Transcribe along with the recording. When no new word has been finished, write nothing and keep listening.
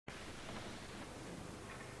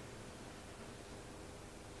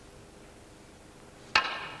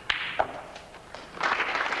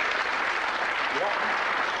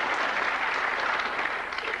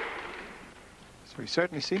He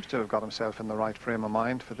certainly seems to have got himself in the right frame of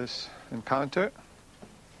mind for this encounter.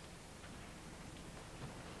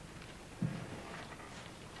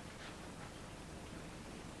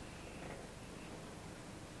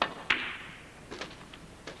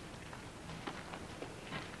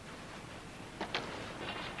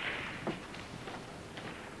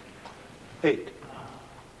 Eight.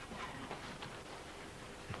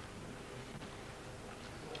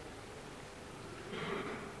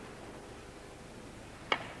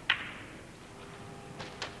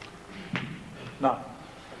 Nine.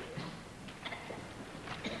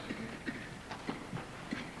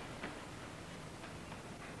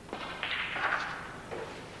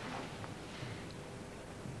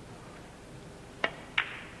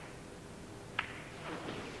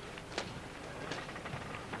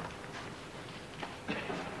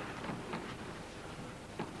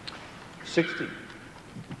 Sixty.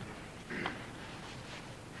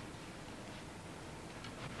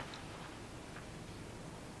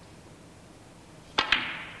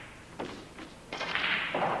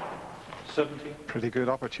 Pretty good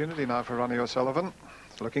opportunity now for Ronnie O'Sullivan.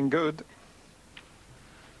 It's looking good.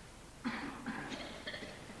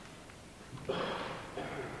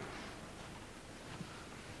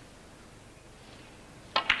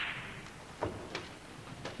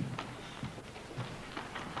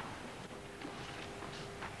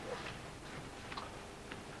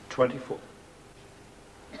 $24.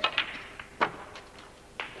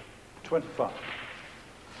 25.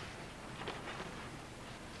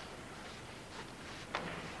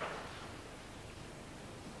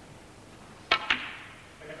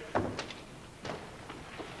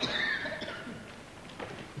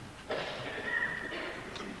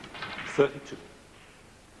 32.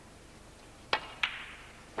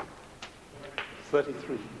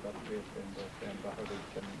 33.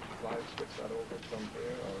 Can slide switch that over from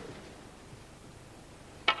here, or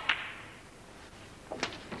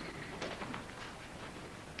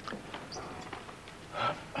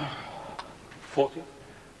 40.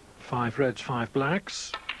 5 reds, 5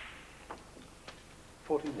 blacks.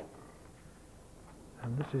 41.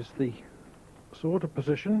 And this is the sort of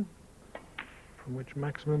position from which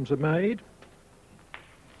maximums are made.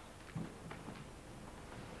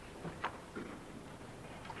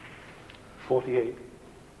 $48.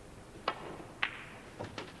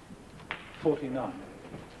 49.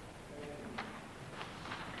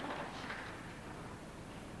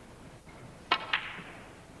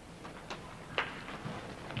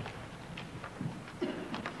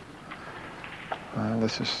 50.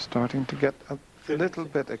 This is starting to get a little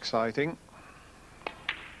bit exciting.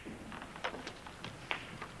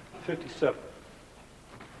 57.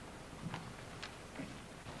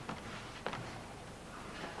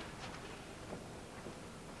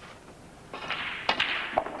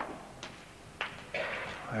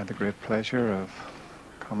 I had the great pleasure of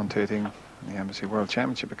commentating the Embassy World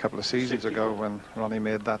Championship a couple of seasons ago when Ronnie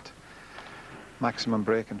made that maximum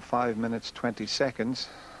break in 5 minutes 20 seconds,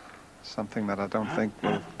 something that I don't think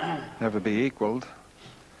will ever be equaled.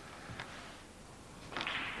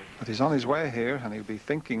 But he's on his way here and he'll be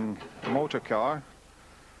thinking motor car.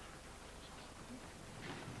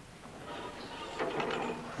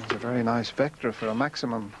 It's a very nice vector for a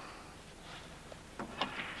maximum.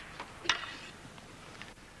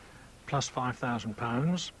 Plus £5,000,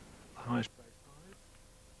 the highest break prize.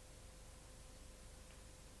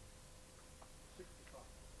 65.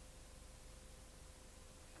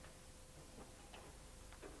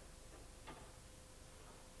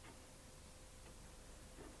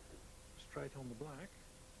 Straight on the black,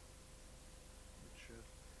 which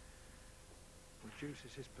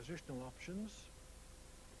reduces his positional options.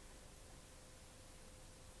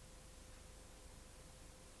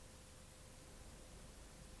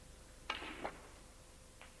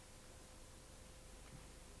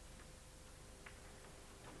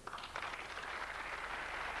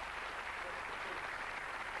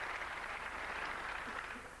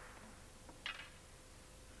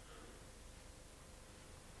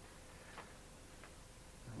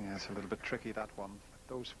 Yeah, it's a little bit tricky, that one.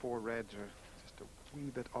 Those 4 reds are just a wee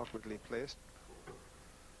bit awkwardly placed.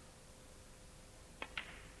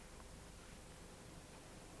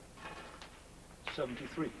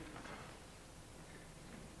 $73.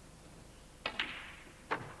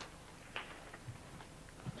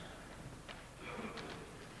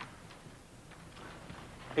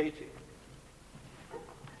 80.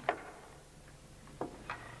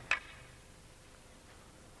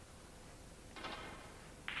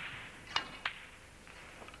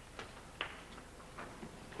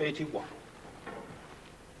 81.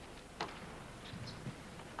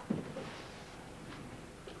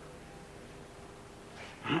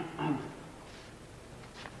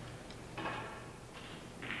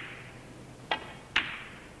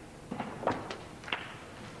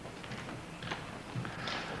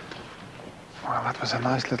 That was a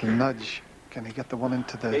nice little nudge. Can he get the one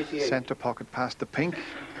into the 88. centre pocket past the pink?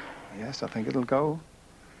 Yes, I think it'll go.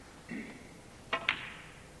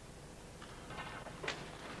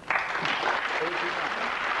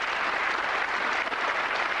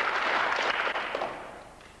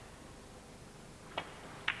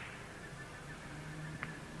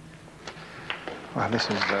 Well, this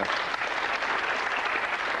is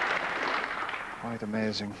quite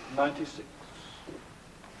amazing. 96.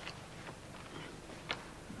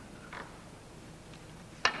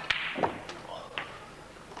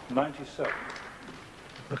 $97.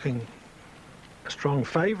 Looking a strong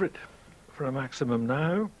favourite for a maximum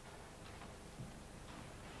now.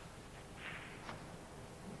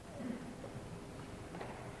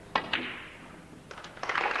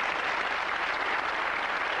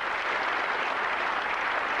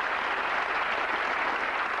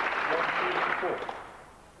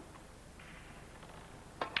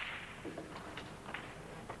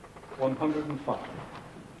 $105.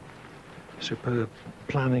 Superb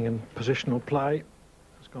planning and positional play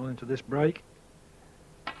has gone into this break.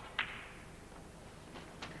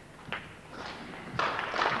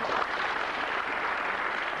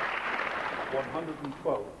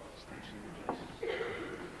 $112.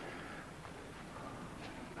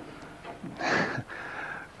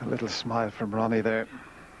 A little smile from Ronnie there.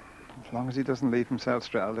 As long as he doesn't leave himself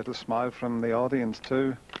straight, a little smile from the audience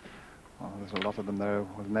too. Oh, there's a lot of them there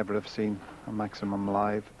who will never have seen a maximum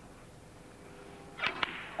live.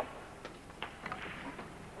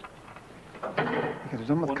 He could have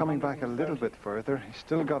done with coming back a little bit further. He's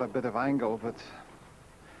still got a bit of angle, but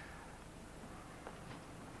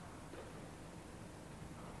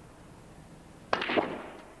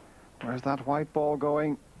where's that white ball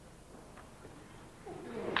going?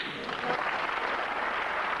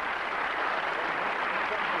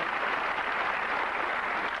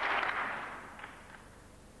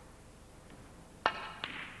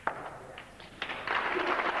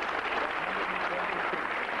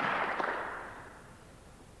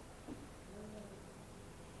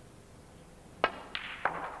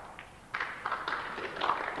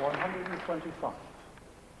 $125.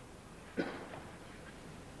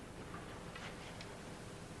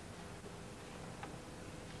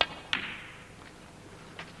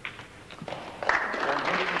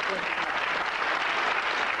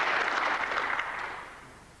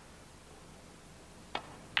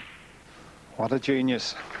 What a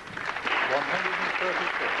genius.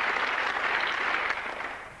 134.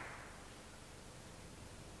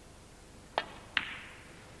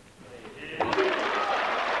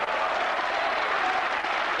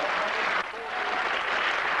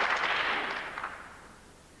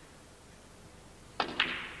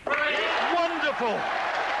 Wonderful!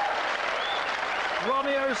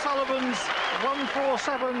 Ronnie O'Sullivan's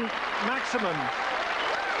 147 maximum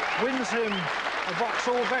wins him a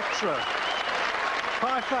Vauxhall Vectra,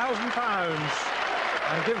 £5,000,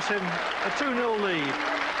 and gives him a 2-0 lead.